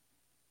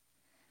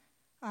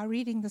Our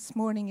reading this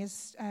morning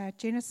is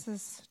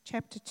Genesis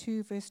chapter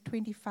 2, verse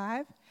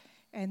 25,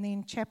 and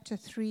then chapter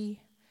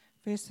 3,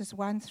 verses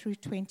 1 through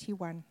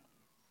 21.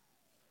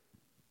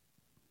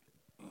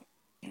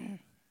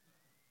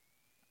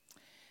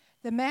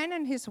 The man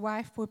and his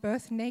wife were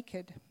both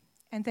naked,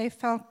 and they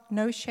felt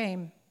no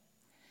shame.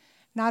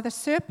 Now the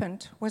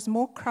serpent was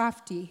more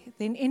crafty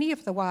than any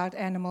of the wild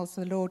animals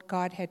the Lord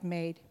God had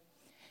made.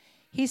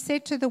 He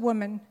said to the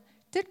woman,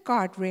 "Did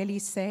God really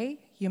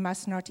say, 'You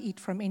must not eat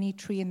from any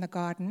tree in the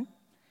garden'?"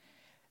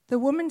 The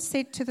woman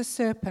said to the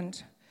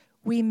serpent,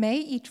 "We may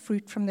eat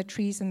fruit from the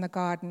trees in the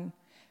garden,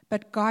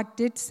 but God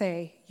did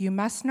say, 'You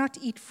must not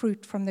eat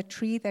fruit from the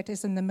tree that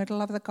is in the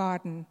middle of the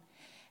garden,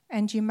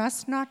 and you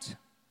must not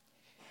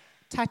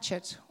touch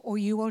it, or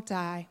you will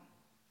die.'"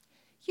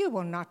 "You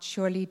will not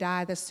surely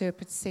die," the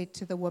serpent said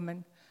to the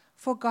woman,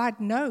 "for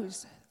God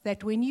knows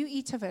that when you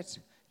eat of it,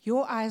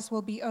 your eyes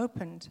will be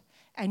opened,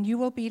 and you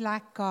will be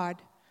like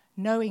God,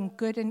 knowing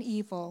good and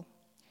evil."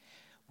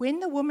 When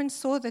the woman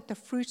saw that the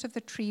fruit of the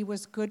tree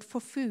was good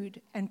for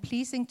food and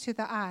pleasing to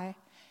the eye,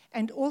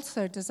 and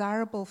also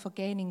desirable for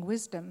gaining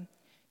wisdom,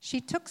 she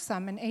took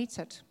some and ate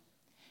it.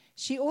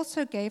 She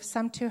also gave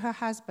some to her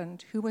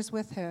husband who was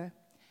with her,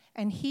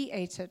 and he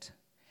ate it.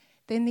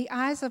 Then the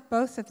eyes of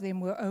both of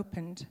them were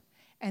opened,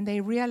 and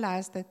they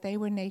realized that they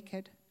were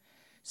naked.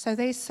 So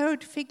they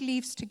sewed fig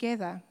leaves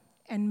together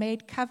and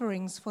made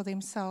coverings for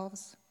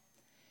themselves.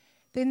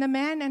 Then the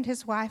man and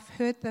his wife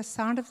heard the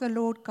sound of the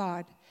Lord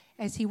God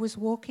as he was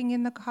walking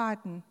in the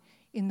garden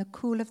in the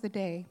cool of the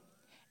day,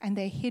 and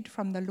they hid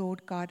from the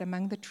Lord God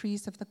among the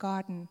trees of the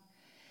garden.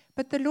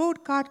 But the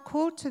Lord God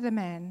called to the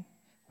man,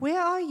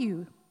 "Where are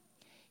you?"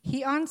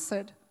 He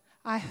answered,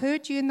 "I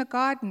heard you in the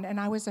garden, and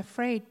I was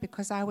afraid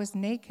because I was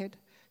naked,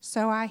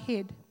 so I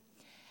hid."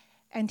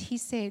 And he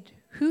said,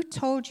 "Who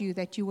told you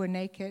that you were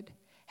naked?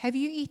 Have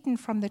you eaten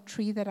from the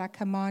tree that I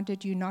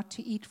commanded you not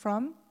to eat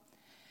from?"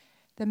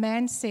 The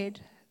man said,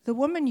 "The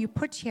woman you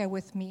put here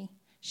with me,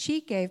 she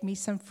gave me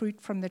some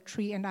fruit from the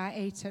tree, and I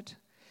ate it."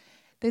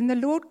 Then the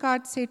Lord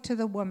God said to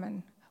the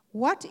woman,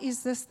 "What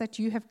is this that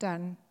you have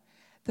done?"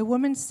 The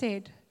woman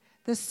said,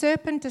 "The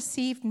serpent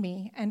deceived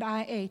me, and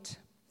I ate."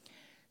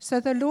 So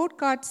the Lord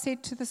God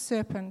said to the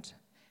serpent,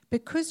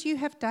 "Because you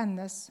have done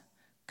this,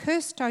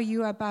 cursed are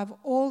you above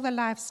all the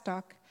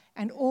livestock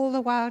and all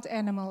the wild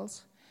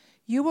animals.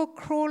 You will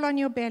crawl on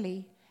your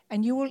belly,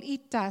 and you will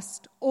eat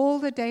dust all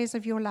the days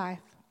of your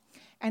life.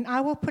 And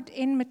I will put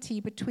enmity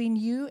between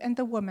you and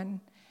the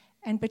woman,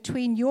 and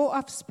between your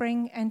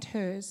offspring and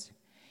hers.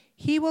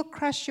 He will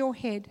crush your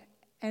head,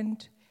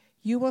 and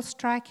you will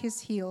strike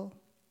his heel."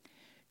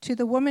 To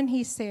the woman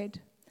he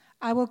said,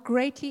 "I will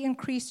greatly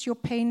increase your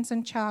pains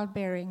in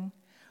childbearing.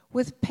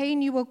 With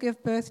pain you will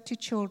give birth to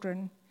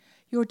children.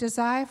 Your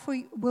desire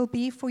will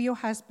be for your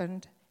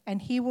husband, and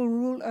he will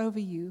rule over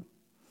you."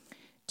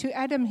 To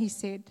Adam he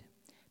said,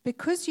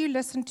 "Because you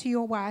listened to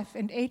your wife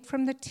and ate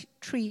from the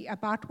tree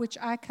about which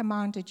I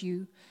commanded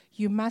you,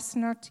 you must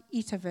not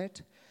eat of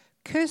it.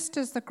 Cursed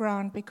is the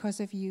ground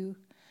because of you.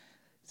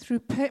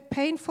 Through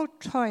painful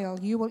toil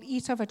you will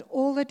eat of it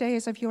all the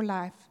days of your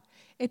life.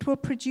 It will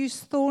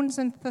produce thorns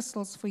and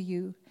thistles for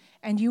you,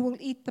 and you will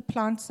eat the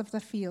plants of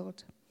the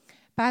field.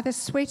 By the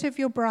sweat of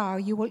your brow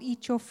you will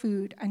eat your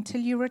food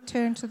until you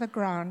return to the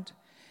ground,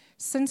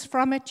 since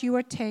from it you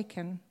were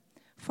taken.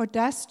 For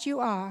dust you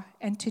are,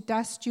 and to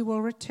dust you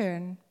will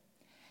return."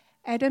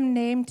 Adam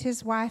named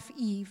his wife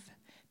Eve,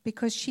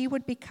 because she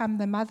would become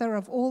the mother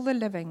of all the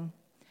living.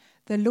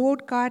 The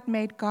Lord God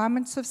made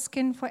garments of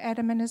skin for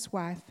Adam and his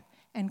wife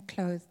and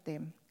clothed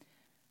them.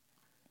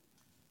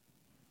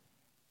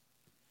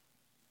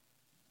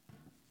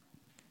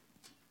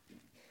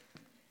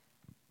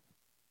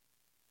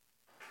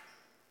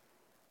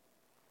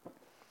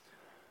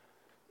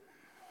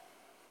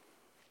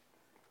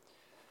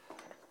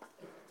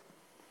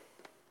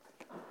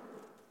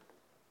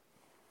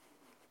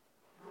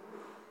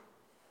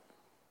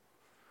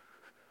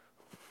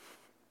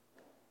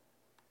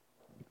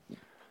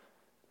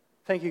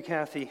 Thank you,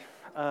 Kathy,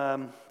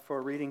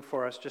 for reading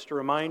for us. Just a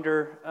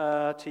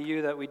reminder to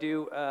you that we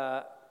do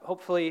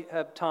hopefully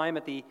have time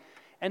at the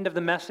end of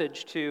the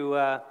message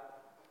to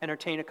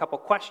entertain a couple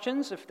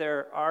questions, if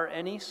there are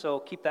any. So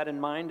keep that in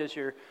mind as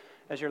you're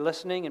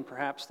listening, and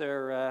perhaps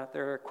there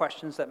are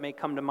questions that may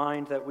come to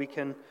mind that we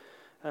can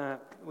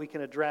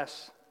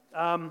address.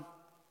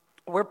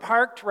 We're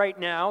parked right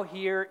now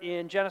here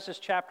in Genesis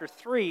chapter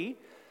 3,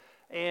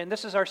 and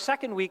this is our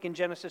second week in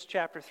Genesis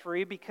chapter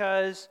 3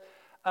 because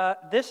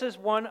this is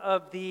one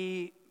of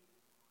the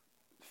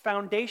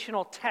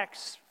foundational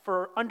texts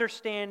for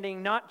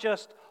understanding not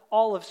just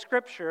all of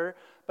Scripture,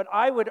 but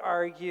I would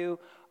argue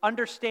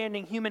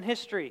understanding human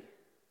history.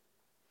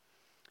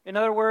 In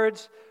other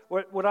words,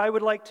 what I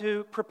would like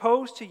to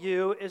propose to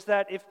you is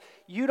that if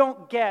you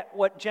don't get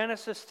what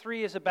Genesis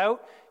 3 is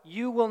about,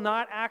 you will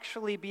not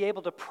actually be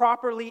able to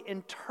properly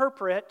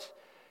interpret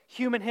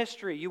human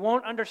history. You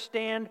won't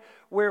understand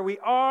where we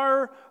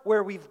are,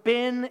 where we've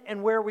been,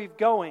 and where we're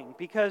going.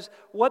 Because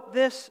what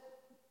this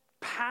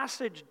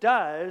passage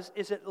does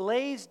is it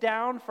lays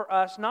down for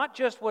us not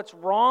just what's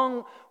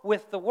wrong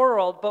with the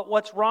world, but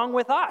what's wrong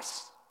with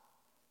us.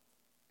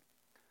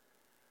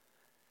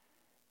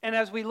 And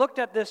as we looked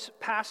at this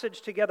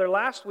passage together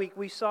last week,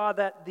 we saw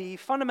that the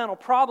fundamental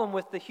problem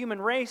with the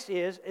human race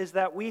is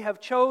that we have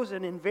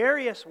chosen in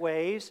various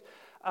ways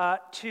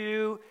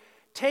to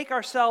take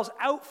ourselves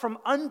out from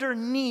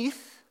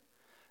underneath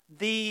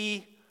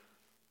the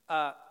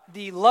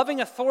loving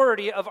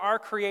authority of our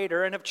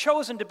Creator and have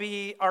chosen to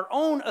be our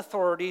own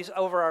authorities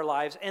over our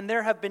lives. And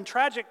there have been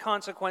tragic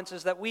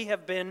consequences that we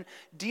have been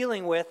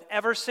dealing with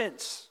ever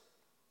since.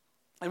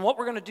 And what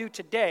we're going to do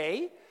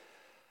today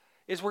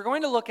is we're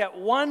going to look at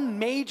one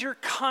major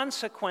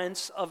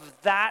consequence of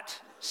that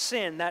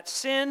sin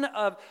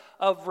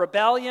of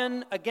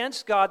rebellion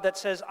against God that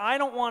says, I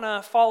don't want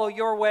to follow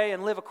your way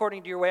and live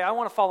according to your way. I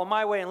want to follow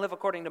my way and live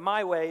according to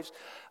my ways.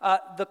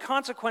 The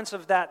consequence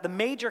of that, the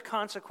major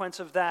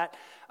consequence of that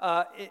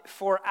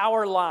for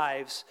our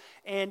lives,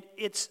 and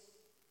it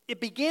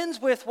begins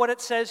with what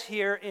it says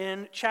here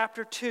in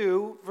chapter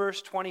 2,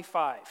 verse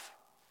 25.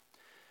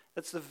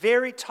 That's the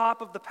very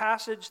top of the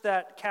passage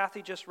that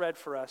Kathy just read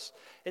for us.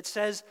 It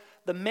says,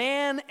 the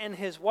man and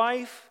his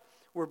wife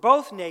were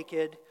both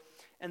naked,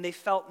 and they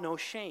felt no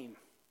shame.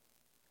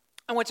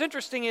 And what's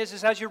interesting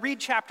is as you read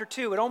chapter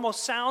 2, it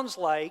almost sounds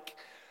like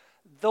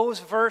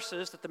those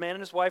verses, that the man and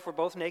his wife were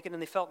both naked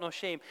and they felt no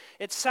shame,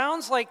 it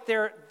sounds like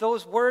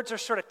those words are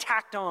sort of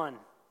tacked on.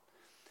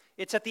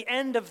 It's at the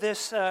end of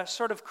this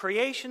sort of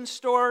creation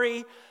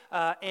story,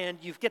 and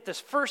you get this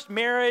first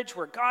marriage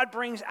where God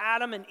brings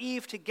Adam and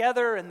Eve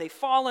together, and they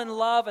fall in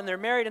love, and they're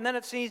married, and then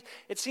it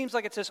seems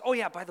like it says, oh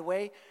yeah, by the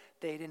way,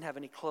 they didn't have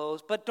any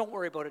clothes, but don't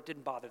worry about it, it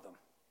didn't bother them.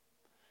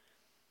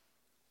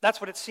 That's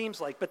what it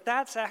seems like, but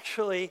that's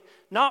actually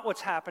not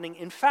what's happening.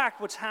 In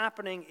fact, what's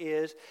happening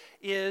is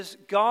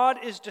God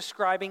is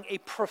describing a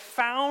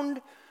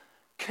profound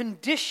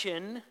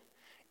condition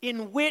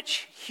in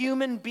which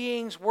human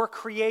beings were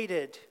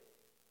created.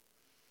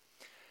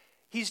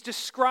 He's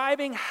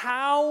describing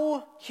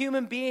how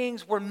human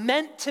beings were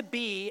meant to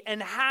be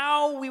and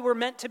how we were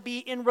meant to be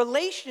in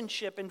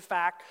relationship, in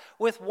fact,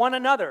 with one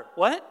another.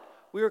 What?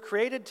 We were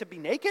created to be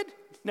naked?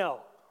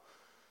 No.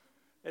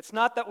 It's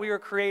not that we were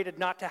created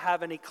not to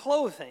have any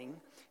clothing.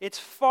 It's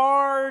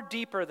far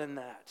deeper than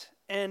that.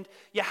 And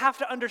you have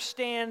to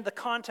understand the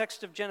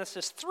context of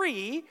Genesis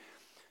 3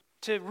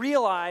 to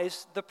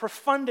realize the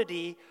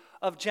profundity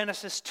of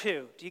Genesis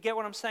 2. Do you get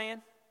what I'm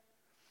saying?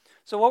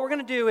 So what we're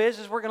going to do is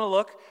we're going to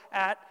look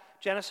at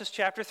Genesis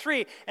chapter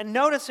 3. And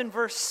notice in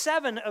verse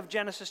 7 of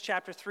Genesis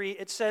chapter 3,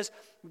 it says,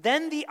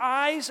 then the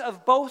eyes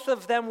of both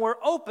of them were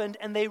opened,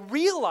 and they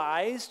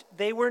realized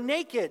they were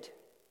naked.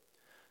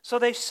 So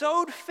they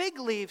sewed fig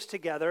leaves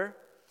together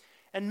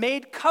and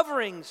made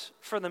coverings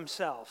for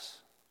themselves.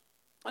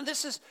 And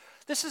this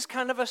is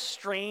kind of a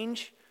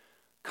strange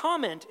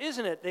comment,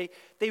 isn't it?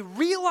 They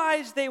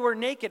realized they were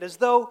naked as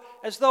though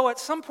at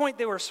some point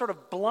they were sort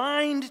of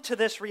blind to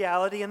this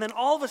reality, and then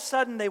all of a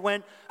sudden they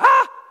went,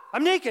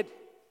 I'm naked.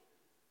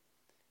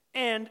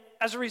 And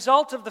as a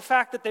result of the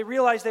fact that they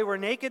realized they were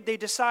naked, they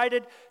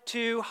decided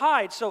to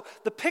hide. So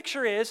the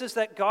picture is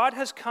that God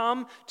has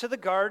come to the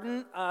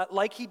garden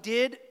like he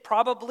did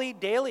probably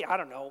daily. I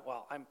don't know,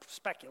 well, I'm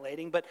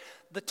speculating, but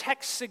the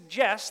text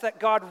suggests that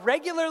God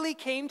regularly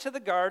came to the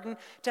garden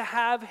to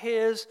have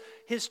his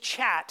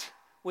chat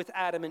with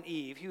Adam and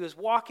Eve. He was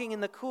walking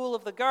in the cool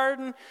of the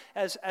garden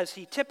as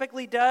he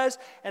typically does,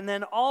 and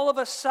then all of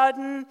a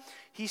sudden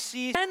he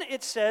sees, and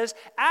it says,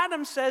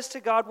 Adam says to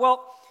God,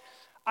 well,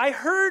 I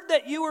heard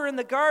that you were in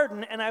the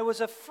garden, and I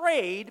was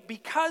afraid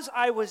because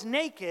I was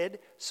naked,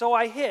 so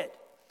I hid.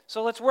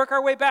 So let's work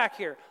our way back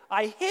here.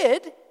 I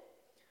hid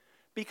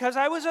because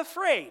I was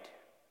afraid.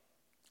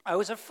 I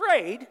was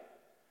afraid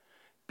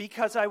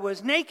because I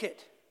was naked.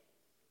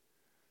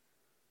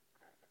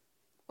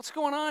 What's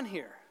going on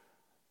here?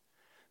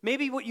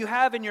 Maybe what you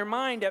have in your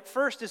mind at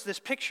first is this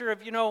picture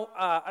of,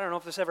 I don't know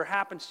if this ever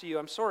happens to you.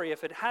 I'm sorry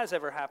if it has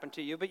ever happened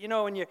to you. But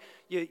when you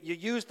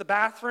use the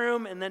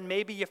bathroom and then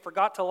maybe you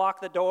forgot to lock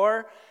the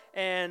door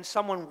and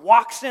someone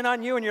walks in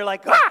on you and you're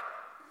like, ah!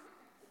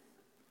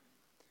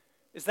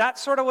 Is that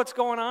sort of what's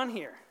going on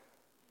here?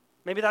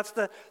 Maybe that's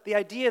the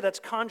idea that's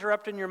conjured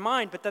up in your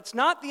mind, but that's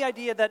not the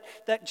idea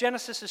that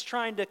Genesis is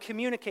trying to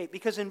communicate.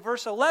 Because in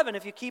verse 11,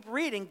 if you keep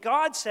reading,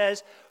 God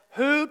says,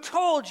 who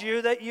told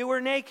you that you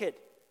were naked?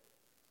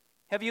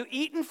 Have you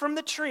eaten from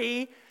the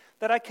tree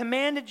that I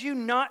commanded you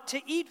not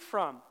to eat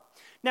from?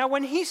 Now,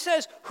 when he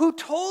says, who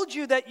told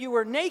you that you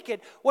were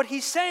naked, what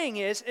he's saying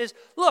is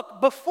look,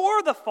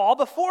 before the fall,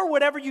 before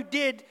you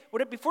did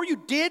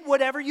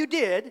whatever you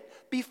did,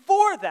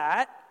 before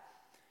that,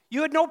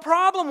 you had no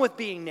problem with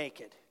being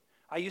naked.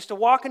 I used to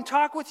walk and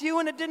talk with you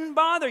and it didn't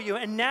bother you.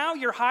 And now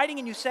you're hiding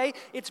and you say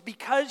it's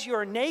because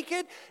you're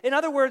naked. In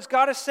other words,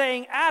 God is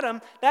saying, Adam,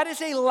 that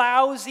is a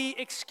lousy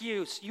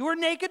excuse. You were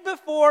naked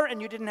before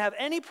and you didn't have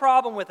any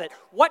problem with it.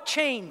 What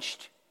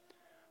changed?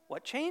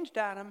 What changed,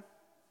 Adam?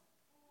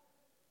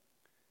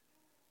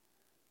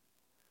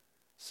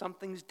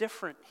 Something's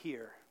different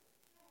here.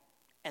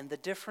 And the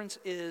difference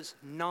is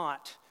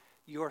not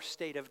your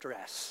state of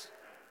dress.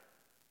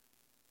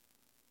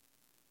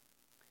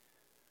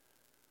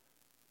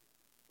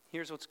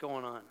 Here's what's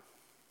going on.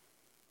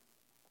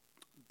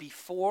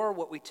 Before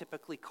what we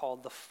typically call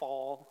the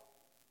fall,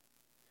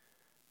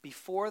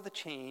 before the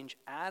change,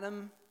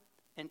 Adam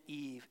and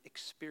Eve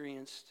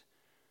experienced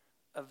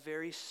a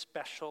very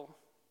special,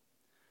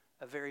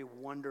 a very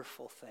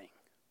wonderful thing.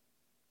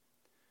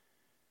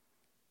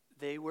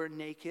 They were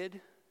naked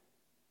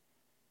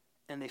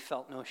and they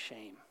felt no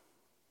shame.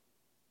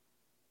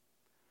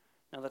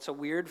 Now that's a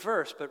weird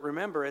verse, but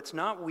remember, it's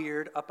not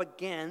weird up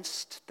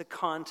against the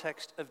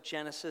context of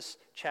Genesis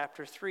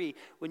chapter 3.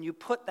 When you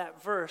put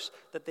that verse,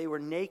 that they were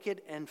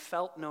naked and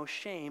felt no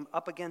shame,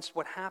 up against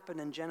what happened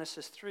in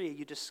Genesis 3,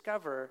 you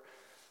discover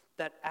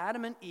that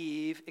Adam and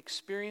Eve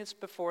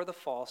experienced before the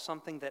fall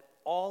something that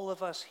all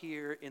of us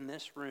here in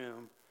this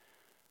room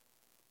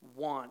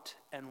want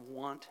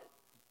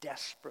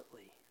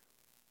desperately.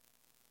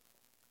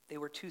 They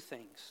were two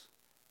things.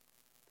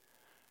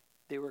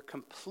 They were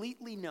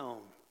completely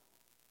known,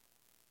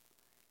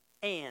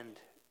 and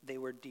they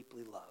were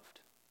deeply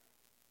loved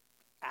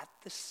at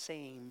the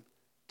same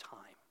time.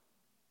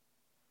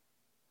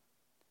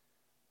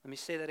 Let me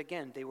say that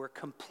again. They were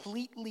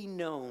completely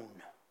known,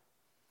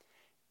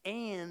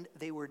 and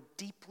they were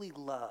deeply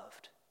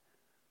loved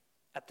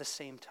at the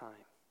same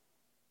time.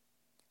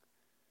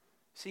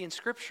 See, in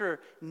Scripture,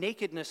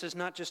 nakedness is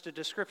not just a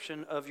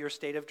description of your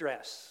state of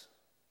dress.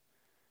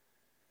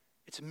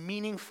 It's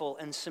meaningful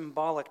and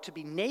symbolic. To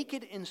be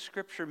naked in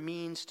Scripture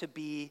means to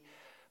be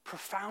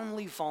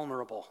profoundly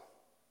vulnerable.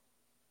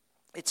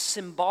 It's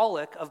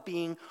symbolic of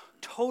being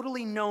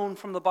totally known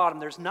from the bottom.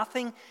 There's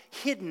nothing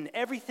hidden.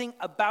 Everything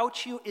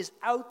about you is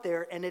out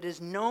there, and it is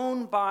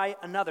known by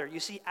another. You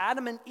see,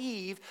 Adam and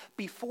Eve,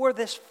 before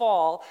this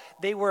fall,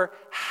 they were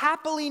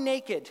happily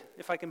naked,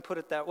 if I can put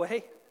it that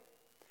way,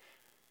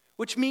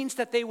 which means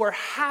that they were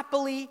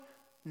happily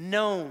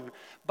known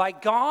by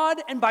God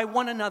and by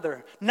one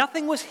another.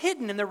 Nothing was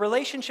hidden in their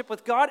relationship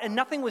with God, and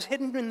nothing was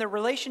hidden in their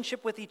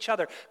relationship with each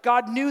other.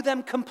 God knew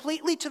them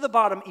completely to the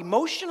bottom,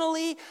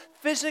 emotionally,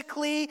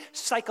 physically,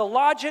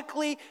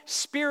 psychologically,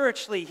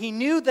 spiritually. He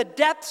knew the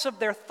depths of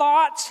their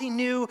thoughts. He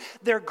knew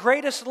their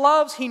greatest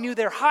loves. He knew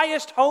their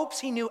highest hopes.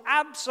 He knew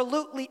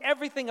absolutely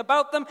everything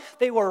about them.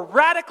 They were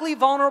radically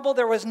vulnerable.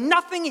 There was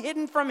nothing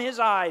hidden from his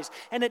eyes,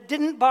 and it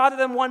didn't bother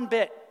them one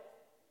bit.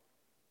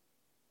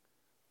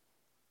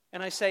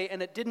 And I say,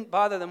 and it didn't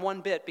bother them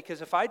one bit,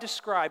 because if I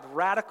describe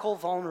radical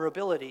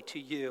vulnerability to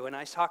you, and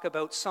I talk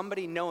about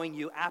somebody knowing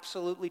you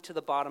absolutely to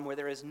the bottom, where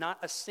there is not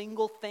a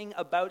single thing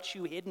about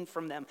you hidden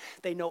from them,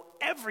 they know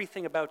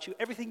everything about you,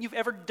 everything you've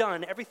ever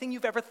done, everything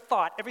you've ever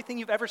thought, everything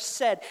you've ever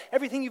said,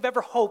 everything you've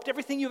ever hoped,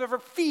 everything you've ever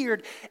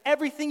feared,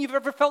 everything you've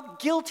ever felt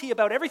guilty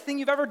about, everything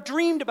you've ever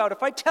dreamed about.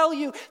 If I tell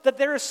you that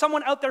there is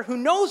someone out there who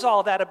knows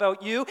all that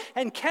about you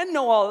and can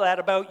know all that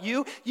about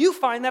you, you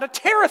find that a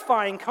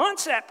terrifying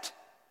concept.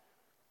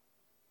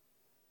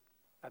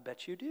 I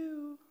bet you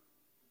do.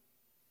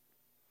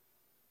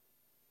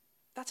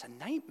 That's a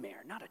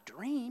nightmare, not a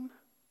dream.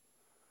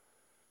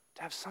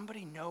 To have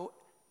somebody know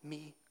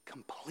me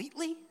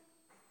completely.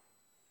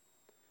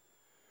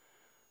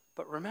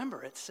 But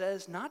remember, it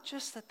says not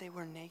just that they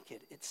were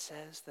naked, it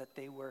says that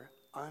they were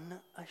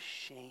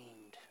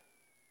unashamed.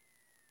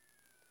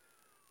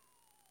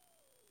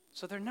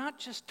 So they're not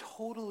just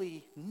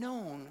totally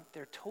known,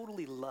 they're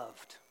totally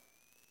loved.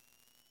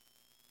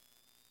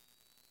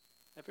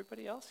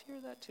 Everybody else hear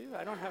that too?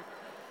 I don't have...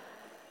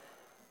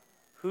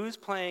 Who's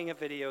playing a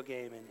video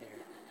game in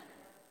here?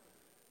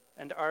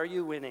 And are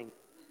you winning?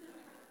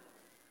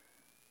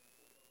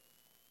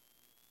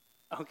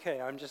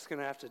 Okay, I'm just going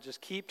to have to just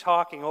keep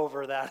talking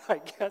over that,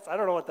 I guess. I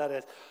don't know what that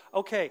is.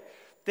 Okay,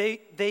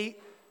 they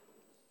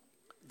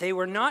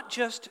were not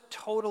just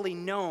totally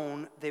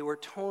known, they were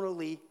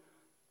totally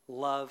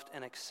loved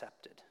and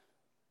accepted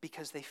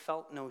because they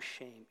felt no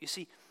shame. You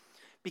see,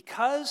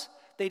 because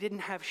they didn't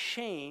have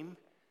shame...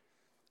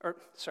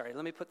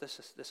 let me put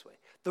this way.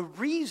 The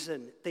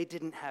reason they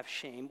didn't have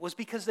shame was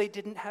because they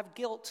didn't have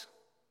guilt.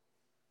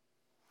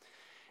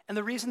 And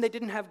the reason they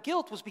didn't have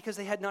guilt was because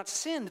they had not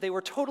sinned. They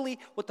were totally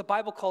what the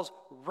Bible calls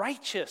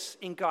righteous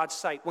in God's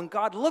sight. When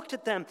God looked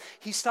at them,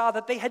 he saw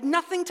that they had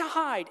nothing to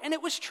hide. And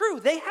it was true.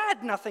 They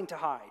had nothing to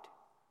hide.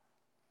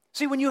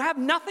 See, when you have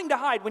nothing to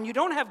hide, when you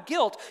don't have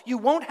guilt, you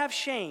won't have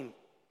shame.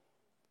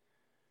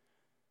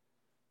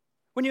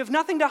 When you have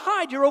nothing to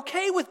hide, you're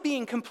okay with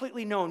being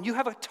completely known. You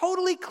have a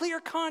totally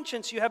clear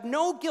conscience. You have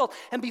no guilt.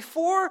 And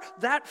before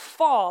that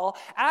fall,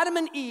 Adam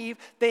and Eve,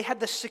 they had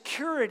the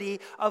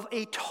security of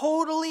a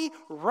totally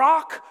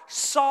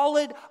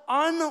rock-solid,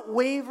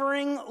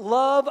 unwavering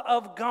love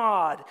of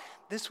God.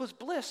 This was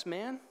bliss,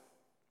 man.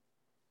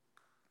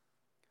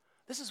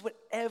 This is what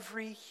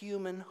every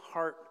human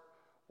heart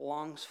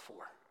longs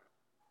for.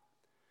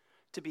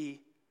 To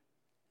be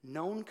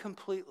known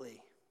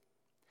completely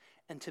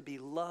and to be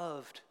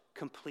loved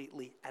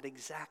completely at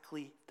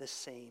exactly the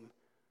same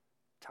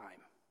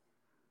time.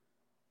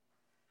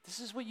 This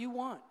is what you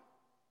want.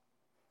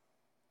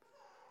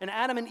 And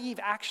Adam and Eve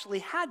actually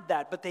had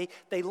that, but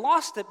they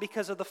lost it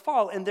because of the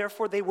fall, and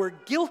therefore they were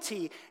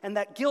guilty, and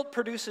that guilt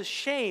produces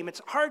shame.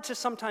 It's hard to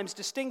sometimes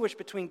distinguish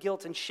between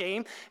guilt and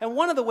shame, and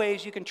one of the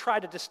ways you can try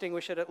to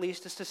distinguish it at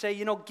least is to say,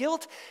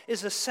 guilt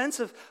is a sense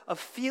of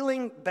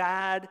feeling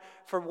bad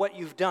for what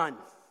you've done,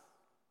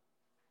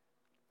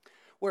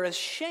 whereas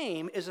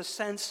shame is a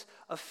sense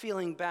of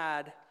feeling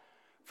bad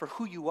for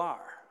who you are.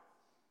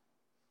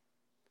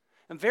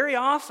 And very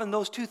often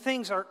those two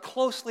things are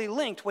closely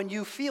linked. When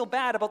you feel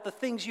bad about the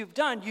things you've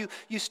done,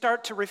 you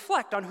start to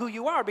reflect on who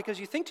you are, because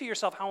you think to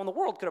yourself, how in the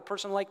world could a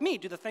person like me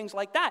do the things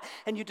like that?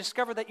 And you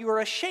discover that you are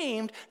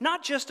ashamed,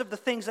 not just of the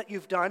things that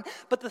you've done,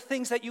 but the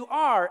things that you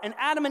are. And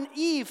Adam and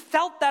Eve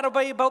felt that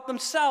way about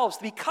themselves.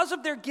 Because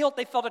of their guilt,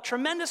 they felt a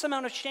tremendous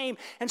amount of shame.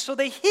 And so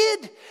they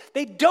hid.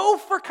 They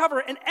dove for cover.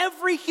 And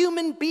every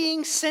human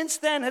being since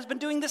then has been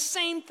doing the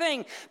same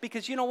thing.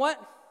 Because you know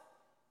what?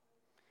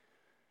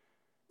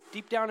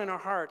 Deep down in our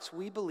hearts,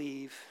 we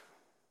believe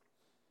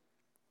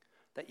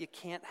that you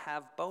can't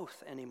have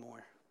both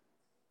anymore.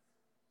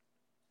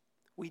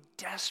 We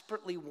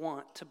desperately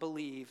want to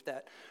believe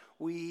that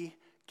we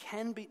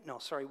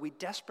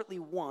desperately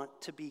want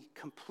to be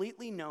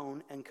completely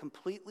known and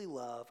completely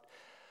loved,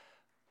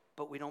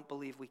 but we don't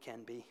believe we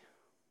can be.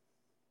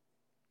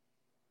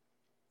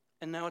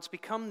 And now it's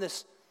become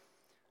this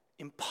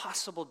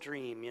impossible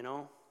dream,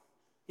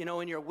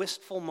 in your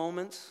wistful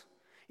moments.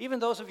 Even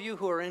those of you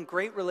who are in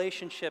great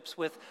relationships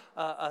with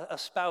a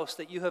spouse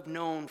that you have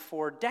known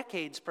for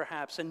decades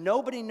perhaps, and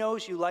nobody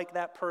knows you like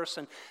that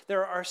person,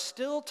 there are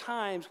still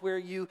times where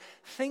you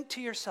think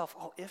to yourself,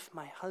 oh, if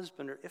my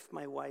husband or if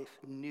my wife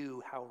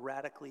knew how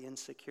radically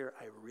insecure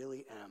I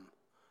really am,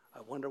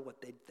 I wonder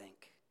what they'd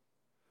think.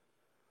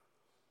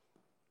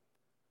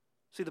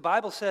 See, the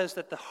Bible says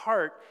that the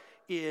heart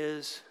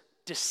is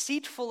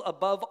deceitful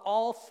above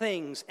all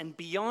things and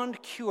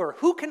beyond cure.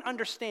 Who can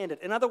understand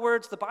it? In other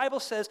words, the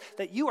Bible says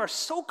that you are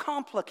so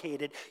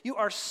complicated, you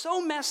are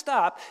so messed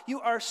up,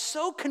 you are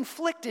so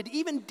conflicted,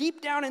 even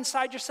deep down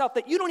inside yourself,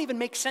 that you don't even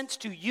make sense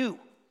to you.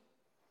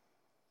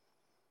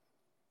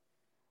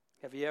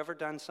 Have you ever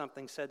done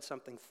something, said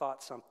something,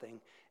 thought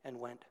something, and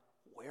went,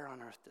 where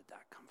on earth did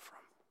that come from?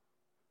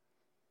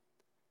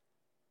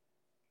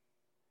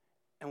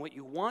 And what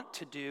you want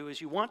to do is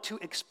you want to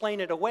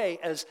explain it away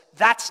as,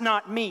 that's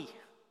not me.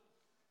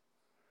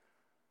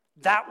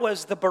 That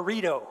was the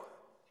burrito.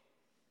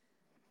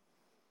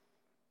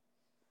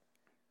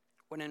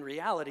 When in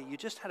reality, you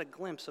just had a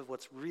glimpse of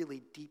what's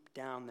really deep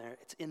down there.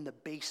 It's in the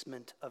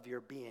basement of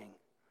your being.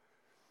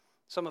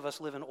 Some of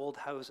us live in old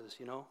houses,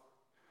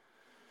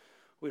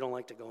 We don't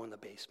like to go in the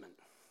basement.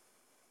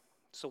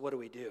 So what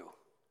do?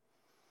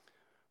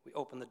 We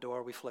open the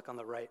door, we flick on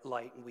the right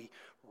light, and we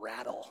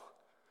rattle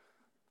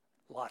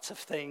lots of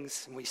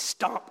things, and we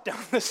stomp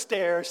down the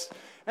stairs,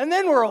 and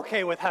then we're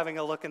okay with having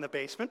a look in the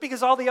basement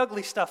because all the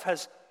ugly stuff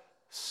has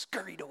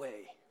scurried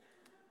away.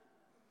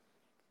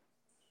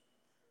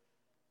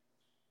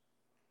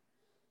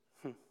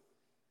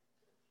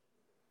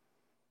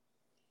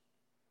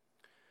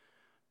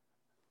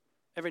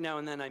 Every now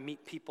and then I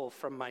meet people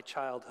from my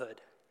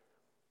childhood,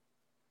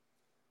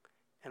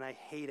 and I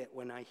hate it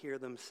when I hear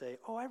them say,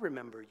 oh, I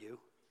remember you.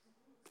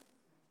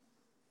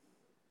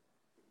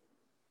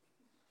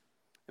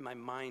 And my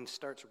mind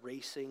starts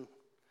racing.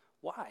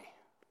 Why?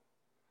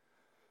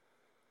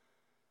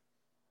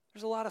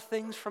 There's a lot of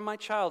things from my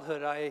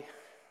childhood I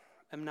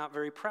am not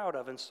very proud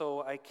of, and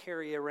so I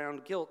carry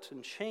around guilt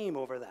and shame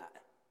over that.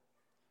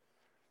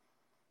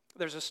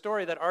 There's a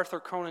story that Arthur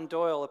Conan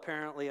Doyle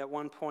apparently at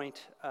one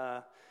point,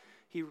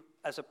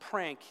 as a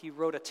prank, he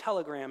wrote a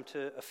telegram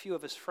to a few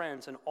of his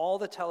friends, and all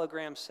the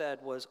telegram said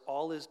was,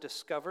 all is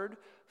discovered,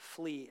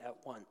 flee at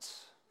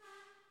once.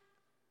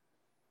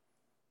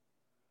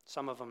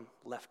 Some of them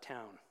left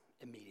town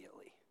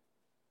immediately.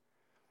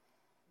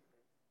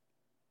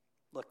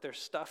 Look, there's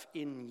stuff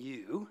in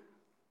you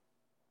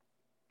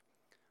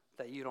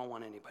that you don't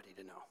want anybody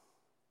to know.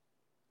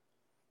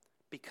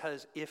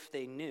 Because if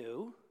they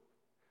knew,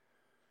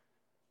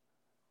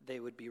 they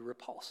would be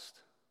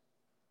repulsed.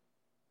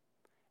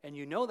 And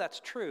you know that's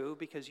true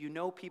because you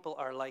know people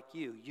are like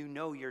you. You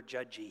know you're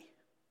judgy.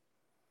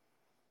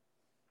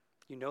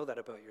 You know that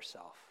about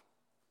yourself.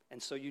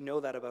 And so you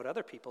know that about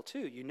other people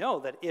too. You know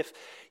that if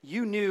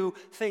you knew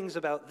things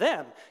about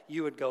them,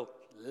 you would go,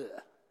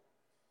 ugh.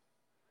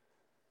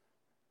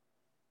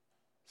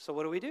 So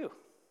what do?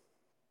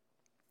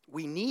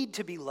 We need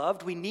to be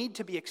loved. We need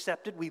to be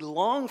accepted. We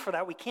long for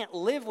that. We can't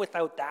live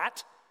without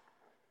that.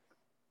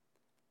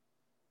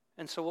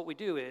 And so what we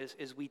do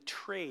is we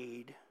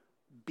trade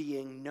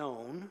being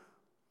known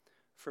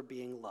for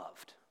being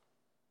loved.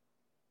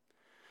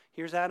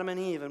 Here's Adam and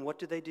Eve, and what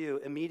do?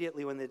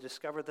 Immediately when they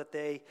discover that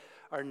they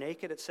are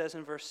naked, it says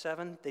in verse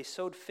 7, they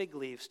sewed fig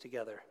leaves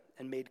together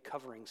and made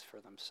coverings for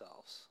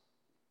themselves.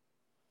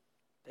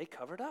 They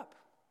covered up.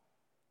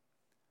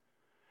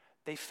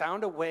 They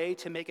found a way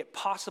to make it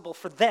possible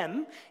for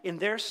them, in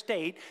their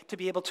state, to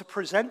be able to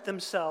present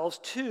themselves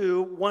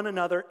to one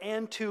another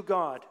and to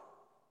God.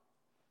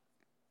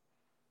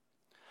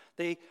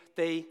 They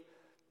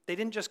They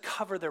didn't just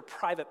cover their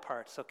private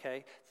parts,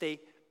 okay? They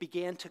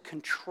began to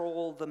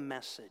control the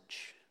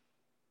message.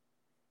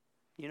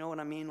 You know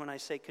what I mean when I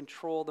say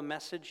control the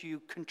message?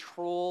 You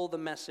control the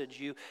message.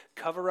 You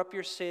cover up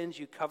your sins.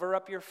 You cover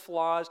up your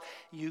flaws.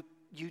 You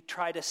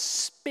try to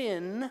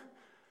spin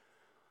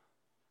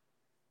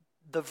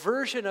the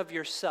version of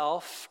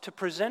yourself to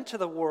present to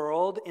the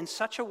world in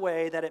such a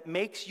way that it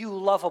makes you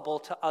lovable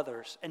to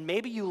others. And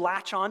maybe you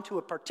latch on to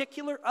a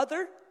particular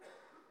other,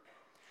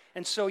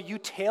 and so you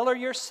tailor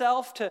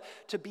yourself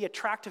to be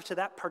attractive to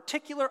that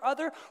particular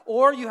other,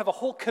 or you have a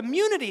whole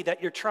community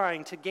that you're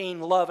trying to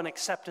gain love and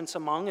acceptance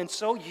among, and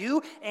so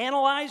you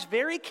analyze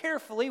very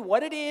carefully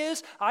what it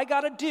is I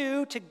got to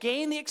do to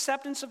gain the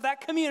acceptance of that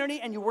community,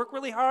 and you work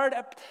really hard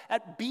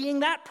at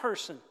being that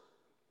person.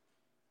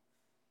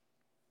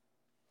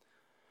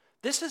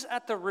 This is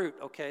at the root,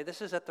 okay?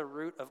 This is at the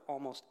root of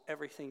almost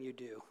everything you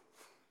do.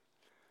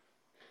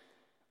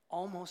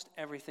 Almost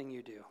everything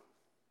you do.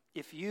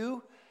 If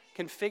you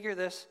can figure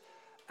this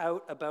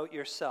out about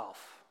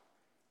yourself,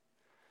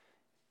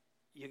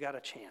 you got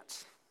a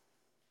chance.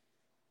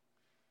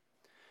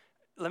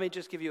 Let me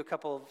just give you a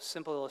couple of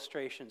simple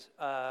illustrations.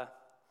 The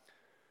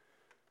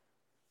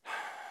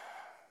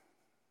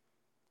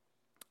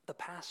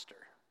pastor,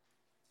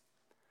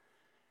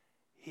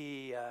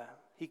 he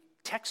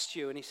texts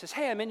you and he says,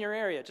 "Hey, I'm in your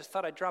area. Just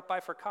thought I'd drop by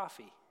for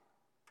coffee."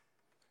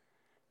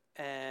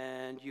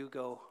 And you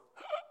go,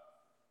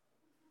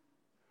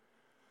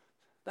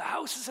 "The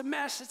house is a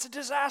mess. It's a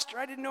disaster.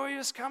 I didn't know he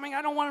was coming.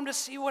 I don't want him to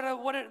see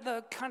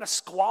the kind of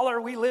squalor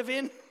we live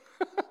in."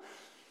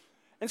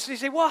 And so you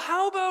say, "Well,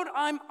 how about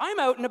I'm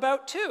out and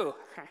about too?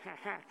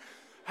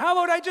 How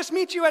about I just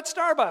meet you at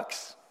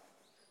Starbucks?"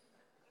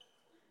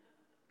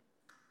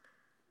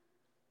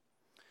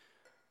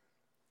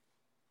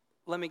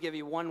 Let me give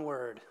you one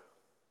word.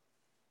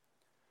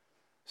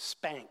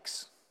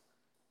 Spanx.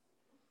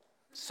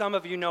 Some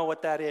of you know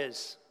what that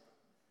is.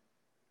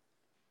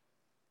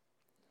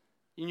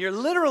 And you're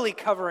literally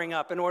covering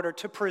up in order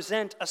to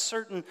present a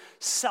certain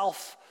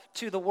self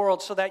to the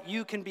world so that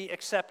you can be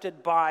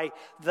accepted by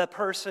the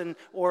person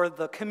or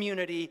the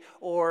community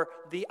or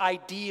the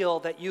ideal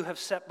that you have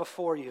set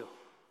before you.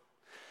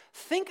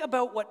 Think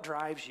about what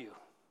drives you.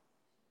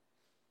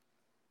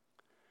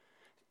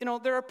 You know,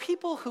 there are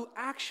people who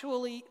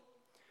actually,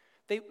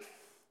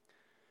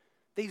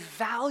 they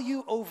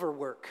value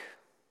overwork.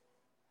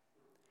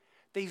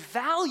 They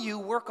value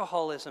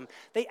workaholism.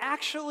 They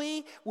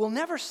actually will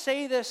never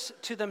say this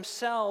to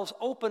themselves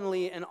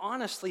openly and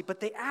honestly, but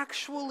they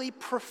actually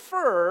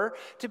prefer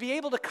to be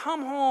able to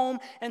come home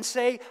and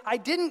say, "I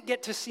didn't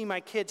get to see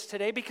my kids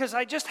today because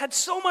I just had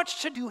so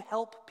much to do."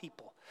 Help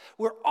people.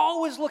 We're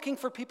always looking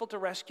for people to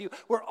rescue.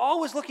 We're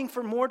always looking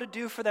for more to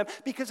do for them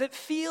because it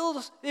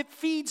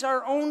feeds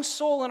our own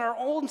soul and our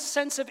own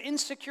sense of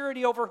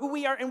insecurity over who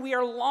we are, and we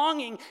are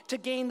longing to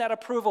gain that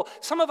approval.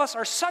 Some of us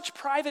are such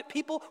private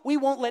people, we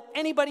won't let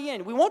anybody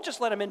in. We won't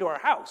just let them into our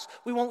house.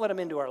 We won't let them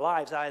into our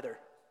lives either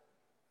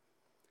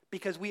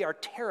because we are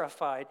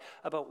terrified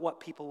about what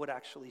people would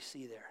actually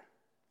see there.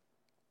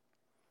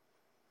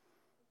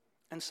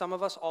 And some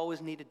of us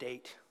always need a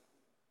date.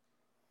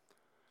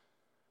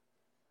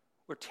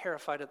 We're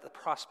terrified at the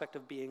prospect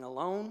of being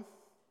alone.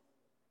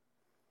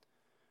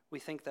 We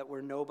think that we're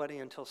nobody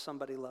until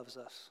somebody loves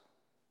us.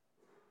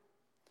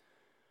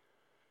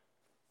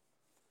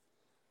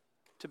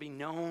 To be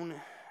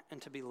known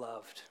and to be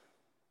loved.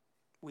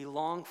 We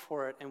long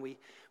for it, and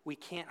we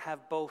can't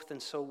have both,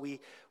 and so we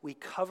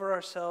cover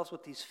ourselves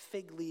with these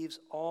fig leaves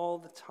all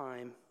the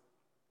time.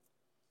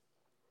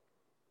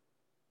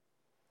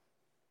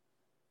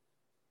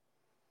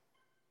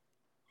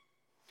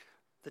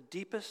 The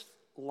deepest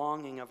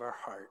longing of our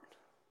heart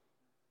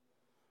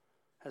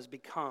has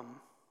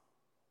become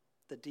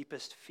the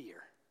deepest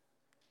fear.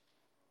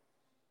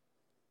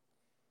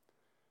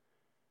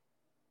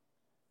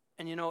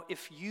 And you know,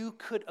 if you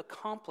could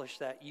accomplish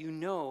that, you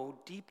know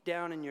deep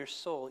down in your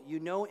soul, you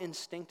know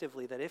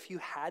instinctively that if you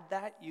had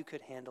that, you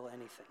could handle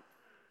anything.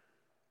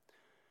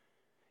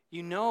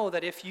 You know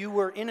that if you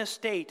were in a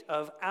state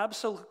of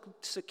absolute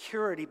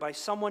security by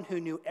someone who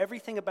knew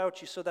everything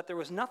about you so that there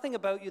was nothing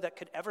about you that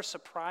could ever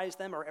surprise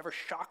them or ever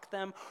shock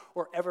them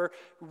or ever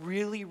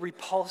really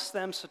repulse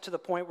them so to the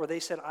point where they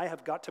said, "I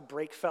have got to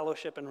break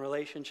fellowship and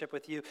relationship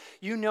with you."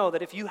 You know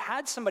that if you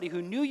had somebody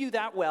who knew you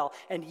that well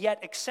and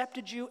yet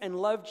accepted you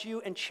and loved you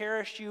and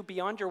cherished you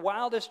beyond your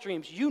wildest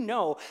dreams, you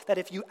know that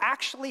if you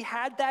actually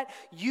had that,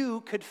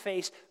 you could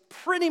face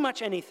pretty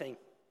much anything.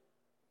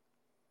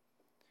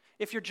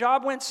 If your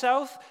job went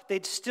south,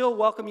 they'd still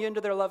welcome you into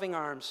their loving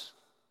arms.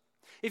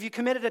 If you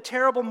committed a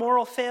terrible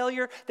moral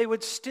failure, they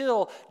would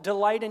still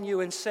delight in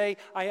you and say,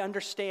 "I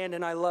understand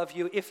and I love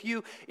you." If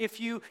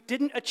you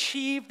didn't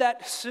achieve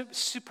that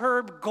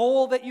superb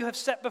goal that you have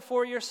set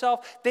before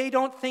yourself, they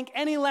don't think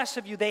any less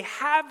of you. They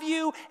have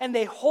you and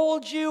they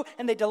hold you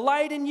and they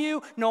delight in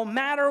you no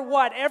matter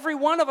what. Every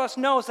one of us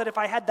knows that if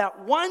I had that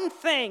one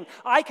thing,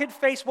 I could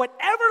face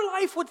whatever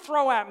life would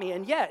throw at me,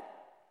 and yet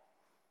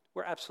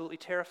we're absolutely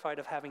terrified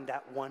of having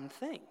that one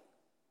thing.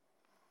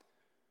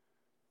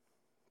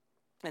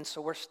 And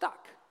so we're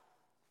stuck.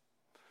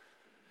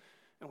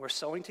 And we're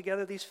sewing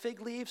together these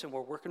fig leaves, and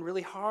we're working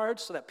really hard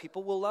so that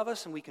people will love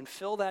us, and we can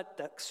fill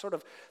that sort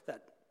of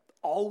that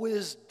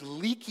always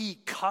leaky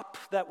cup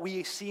that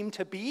we seem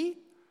to be.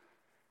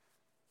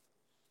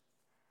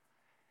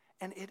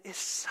 And it is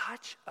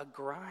such a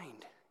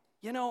grind.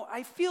 You know,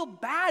 I feel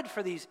bad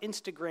for these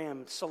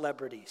Instagram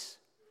celebrities.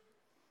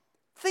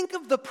 Think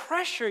of the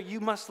pressure you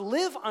must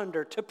live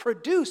under to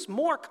produce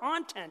more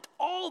content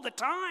all the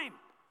time.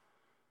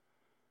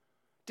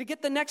 To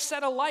get the next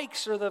set of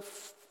likes or the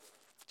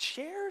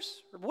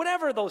shares, or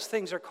whatever those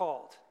things are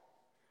called.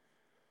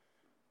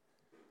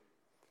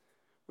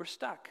 We're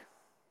stuck.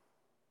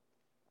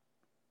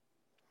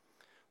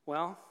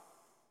 Well,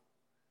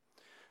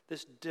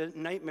 this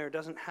nightmare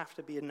doesn't have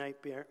to be a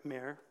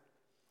nightmare.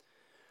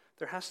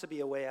 There has to be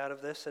a way out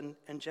of this, and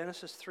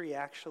Genesis 3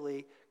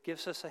 actually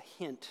gives us a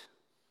hint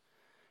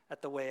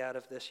at the way out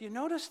of this. You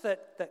notice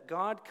that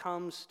God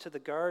comes to the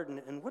garden,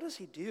 and what does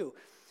he do?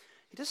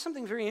 He does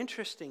something very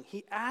interesting.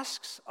 He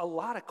asks a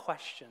lot of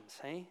questions,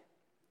 hey?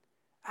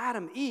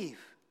 Adam, Eve,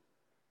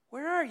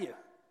 where are you?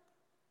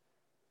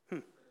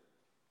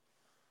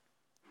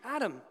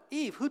 Adam,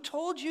 Eve, who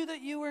told you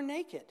that you were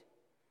naked?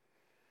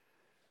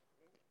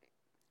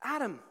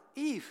 Adam,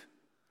 Eve,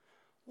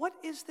 what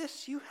is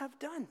this you have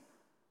done?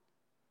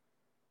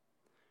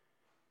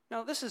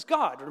 Now, this is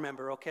God,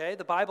 remember, okay?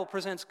 The Bible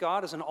presents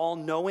God as an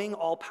all-knowing,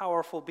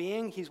 all-powerful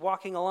being. He's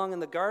walking along in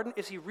the garden.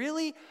 Is he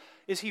really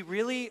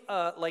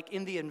like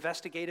in the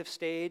investigative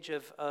stage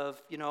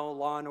of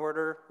Law and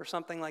Order or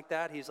something like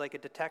that? He's like a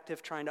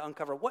detective trying to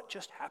uncover what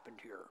just happened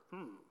here.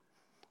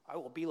 I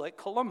will be like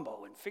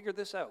Columbo and figure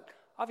this out.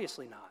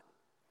 Obviously not.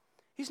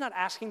 He's not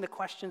asking the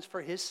questions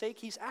for his sake.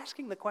 He's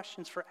asking the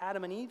questions for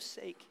Adam and Eve's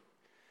sake.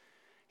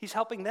 He's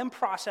helping them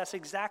process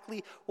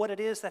exactly what it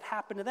is that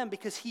happened to them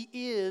because he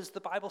is, the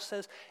Bible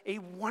says, the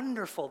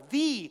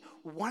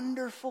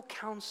wonderful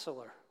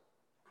counselor.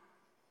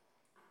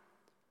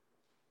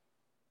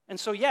 And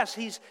so, yes,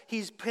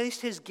 he's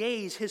placed his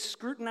gaze, his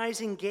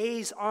scrutinizing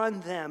gaze on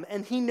them,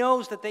 and he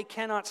knows that they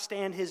cannot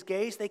stand his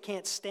gaze. They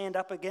can't stand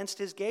up against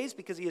his gaze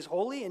because he is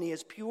holy and he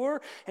is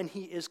pure and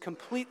he is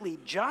completely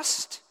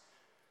just.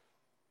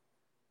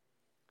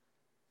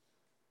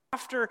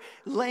 After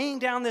laying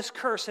down this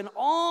curse and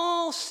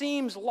all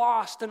seems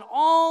lost and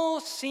all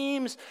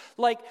seems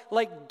like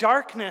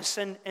darkness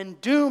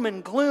and doom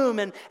and gloom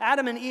and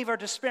Adam and Eve are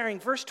despairing,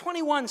 verse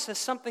 21 says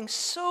something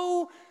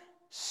so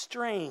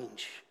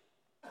strange.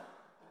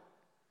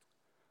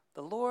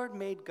 The Lord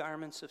made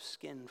garments of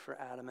skin for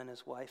Adam and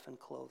his wife and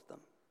clothed them.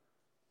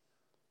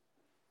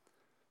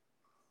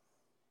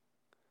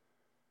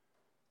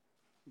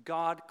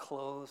 God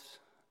clothed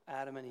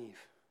Adam and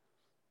Eve.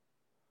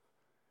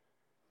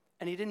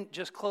 And he didn't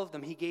just clothe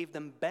them, he gave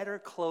them better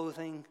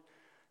clothing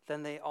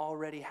than they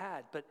already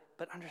had. But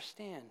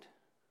understand,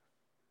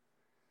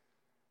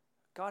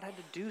 God had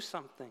to do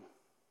something.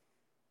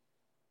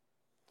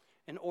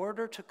 In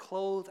order to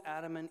clothe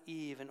Adam and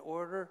Eve, in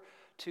order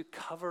to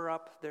cover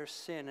up their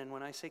sin, and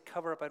when I say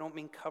cover up, I don't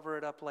mean cover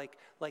it up like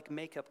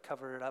makeup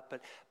cover it up,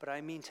 but I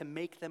mean to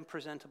make them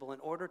presentable. In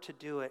order to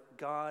do it,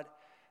 God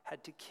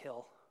had to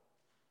kill.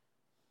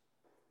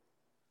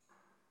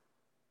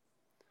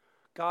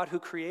 God, who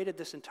created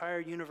this entire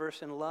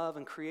universe in love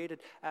and created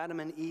Adam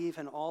and Eve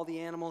and all the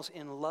animals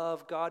in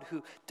love, God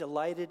who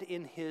delighted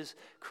in his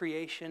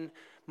creation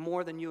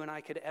more than you and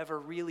I could ever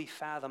really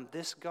fathom,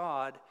 this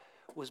God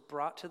was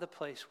brought to the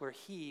place where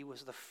he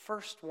was the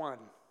first one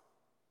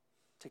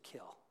to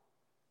kill.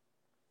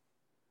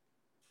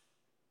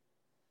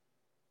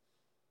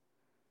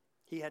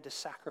 He had to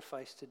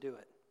sacrifice to do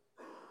it.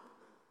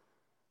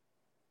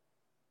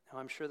 Now,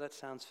 I'm sure that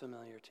sounds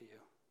familiar to you.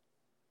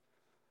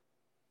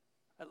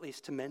 At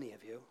least to many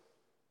of you.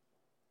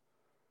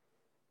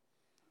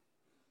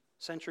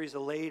 Centuries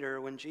later,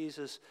 when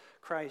Jesus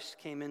Christ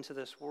came into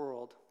this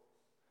world,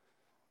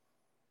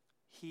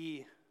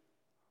 he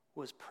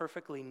was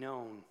perfectly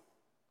known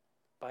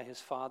by his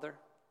Father,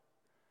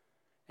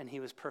 and he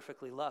was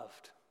perfectly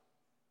loved.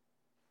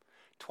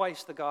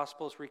 Twice the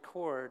Gospels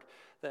record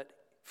that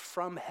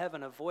from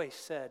heaven a voice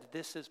said,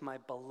 "This is my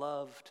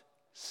beloved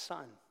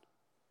Son.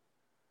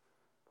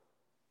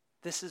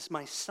 This is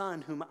my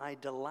Son whom I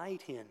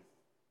delight in."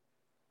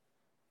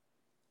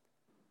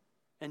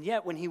 And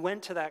yet, when he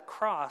went to that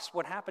cross,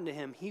 what happened to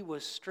him? He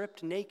was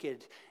stripped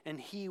naked,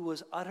 and he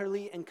was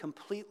utterly and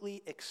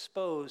completely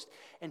exposed,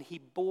 and he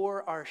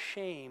bore our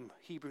shame,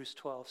 Hebrews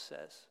 12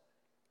 says.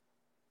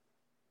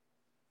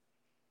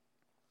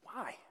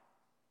 Why?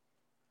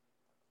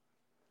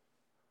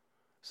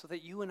 So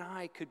that you and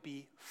I could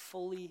be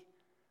fully,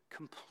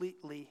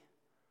 completely,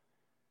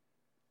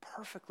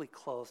 perfectly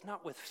clothed,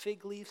 not with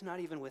fig leaves,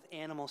 not even with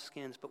animal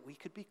skins, but we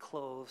could be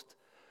clothed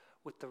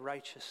with the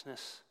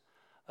righteousness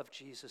of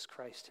Jesus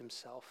Christ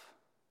himself.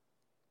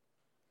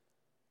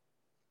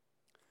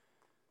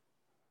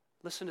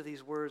 Listen to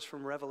these words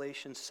from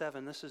Revelation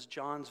 7. This is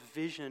John's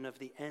vision of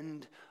the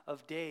end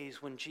of days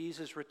when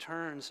Jesus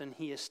returns and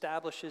he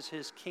establishes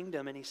his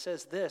kingdom. And he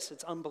says this,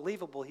 it's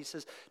unbelievable.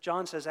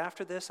 John says,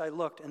 "After this I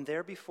looked, and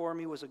there before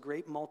me was a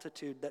great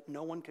multitude that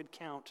no one could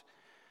count,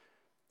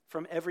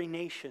 from every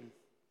nation,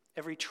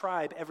 every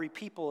tribe, every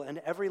people, and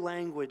every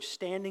language,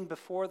 standing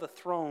before the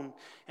throne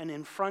and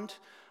in front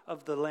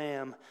of the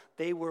Lamb.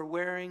 They were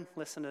wearing,"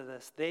 listen to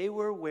this, "they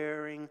were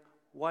wearing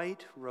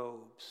white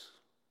robes.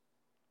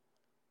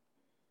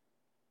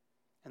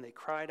 And they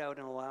cried out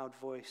in a loud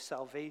voice,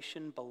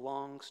 'Salvation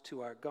belongs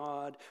to our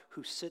God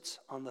who sits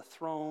on the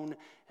throne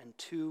and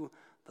to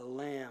the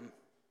Lamb.'"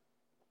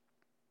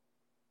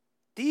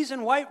 These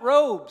in white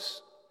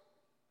robes,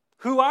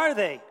 who are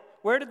they?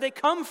 Where did they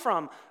come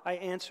from? I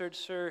answered,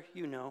 "Sir,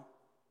 you know."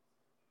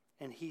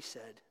 And he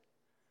said,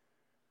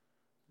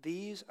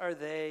 "These are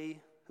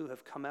they who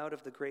have come out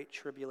of the great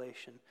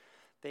tribulation.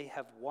 They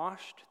have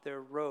washed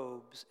their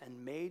robes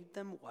and made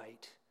them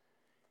white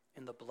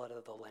in the blood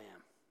of the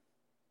Lamb."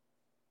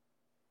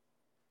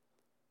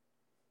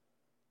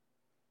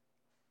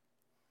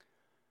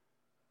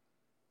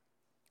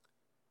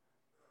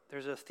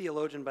 There's a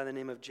theologian by the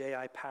name of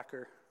J.I.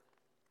 Packer,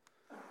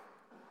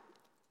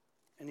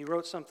 and he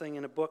wrote something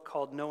in a book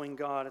called Knowing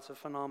God. It's a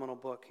phenomenal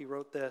book. He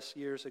wrote this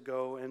years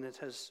ago, and it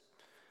has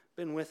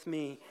been with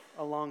me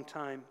a long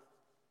time.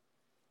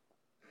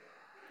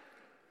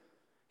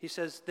 He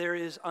says, "There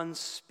is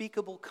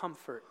unspeakable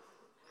comfort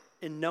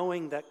in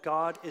knowing that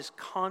God is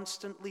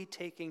constantly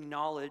taking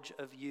knowledge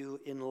of you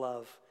in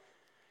love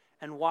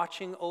and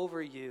watching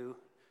over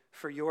you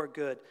for your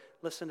good."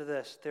 Listen to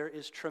this. "There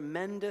is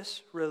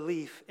tremendous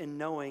relief in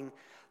knowing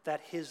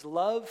that his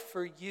love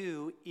for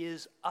you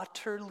is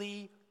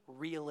utterly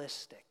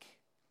realistic,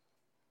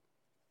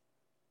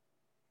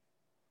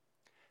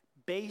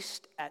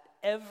 based at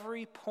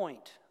every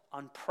point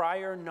on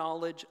prior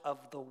knowledge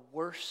of the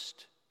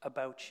worst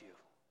about you,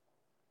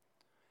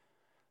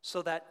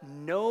 so that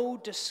no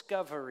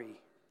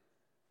discovery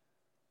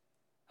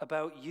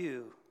about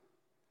you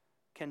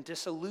can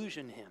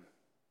disillusion him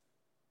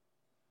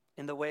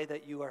in the way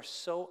that you are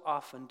so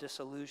often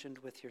disillusioned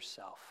with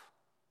yourself.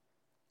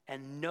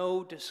 And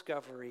no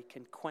discovery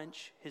can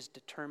quench his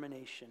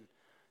determination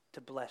to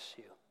bless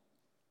you."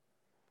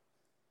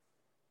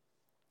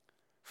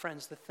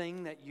 Friends, the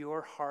thing that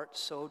your heart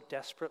so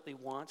desperately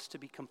wants to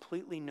be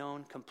completely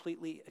known,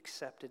 completely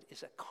accepted,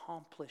 is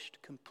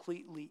accomplished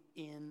completely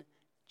in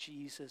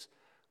Jesus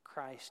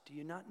Christ. Do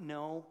you not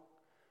know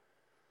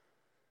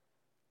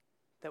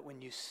that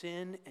when you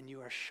sin and you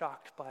are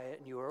shocked by it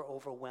and you are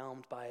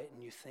overwhelmed by it and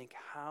you think,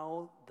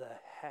 "How the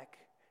heck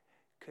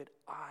could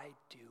I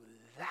do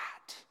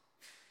that?"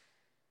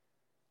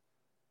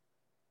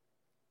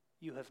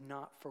 You have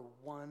not for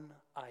one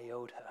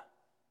iota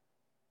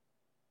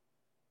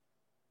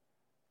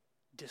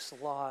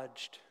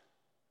dislodged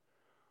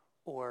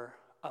or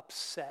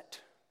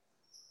upset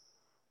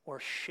or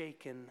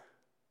shaken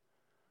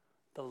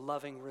the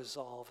loving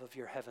resolve of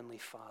your Heavenly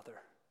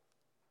Father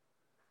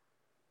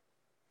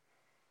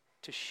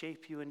to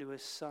shape you into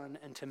his Son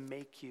and to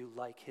make you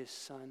like his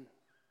Son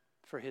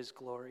for his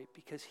glory,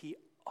 because he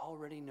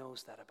already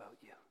knows that about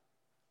you.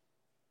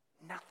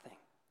 Nothing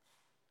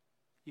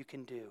you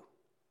can do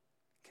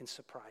can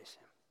surprise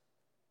him.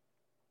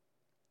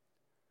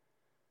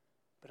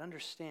 But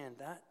understand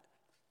that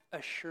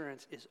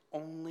assurance is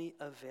only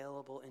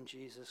available in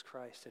Jesus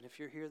Christ. And if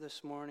you're here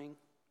this morning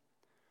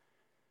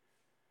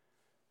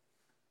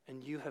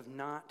and you have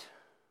not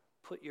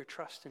put your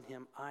trust in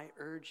him, I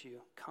urge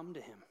you, come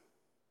to him.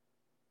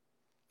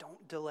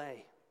 Don't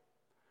delay.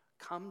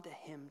 Come to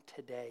him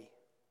today.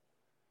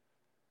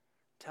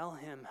 Tell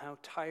him how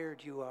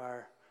tired you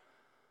are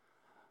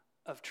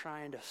of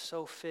trying to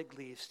sew fig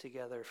leaves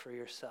together for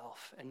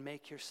yourself and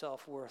make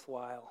yourself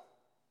worthwhile,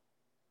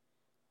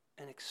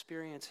 and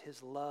experience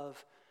his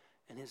love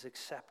and his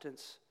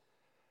acceptance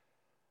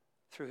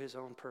through his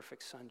own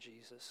perfect Son,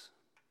 Jesus.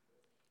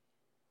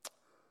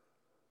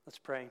 Let's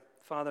pray.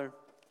 Father,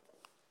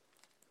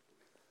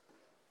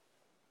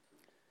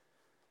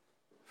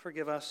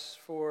 forgive us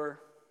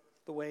for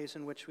the ways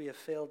in which we have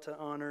failed to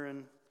honor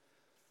and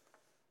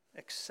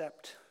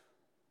accept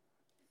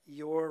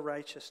your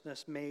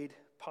righteousness made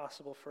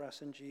possible for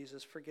us in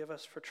Jesus. Forgive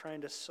us for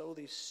trying to sew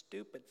these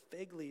stupid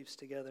fig leaves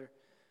together.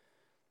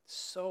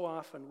 So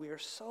often we are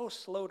so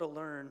slow to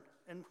learn,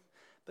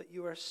 but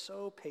you are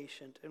so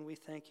patient, and we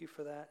thank you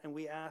for that. And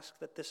we ask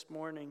that this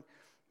morning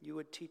you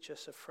would teach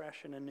us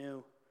afresh and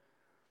anew,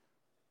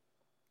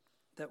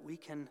 that we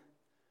can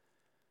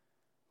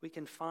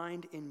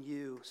find in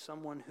you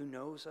someone who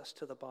knows us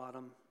to the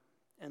bottom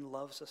and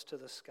loves us to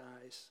the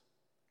skies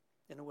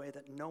in a way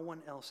that no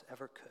one else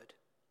ever could.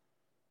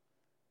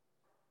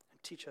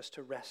 And teach us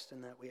to rest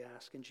in that, we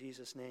ask. In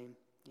Jesus' name,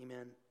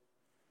 amen.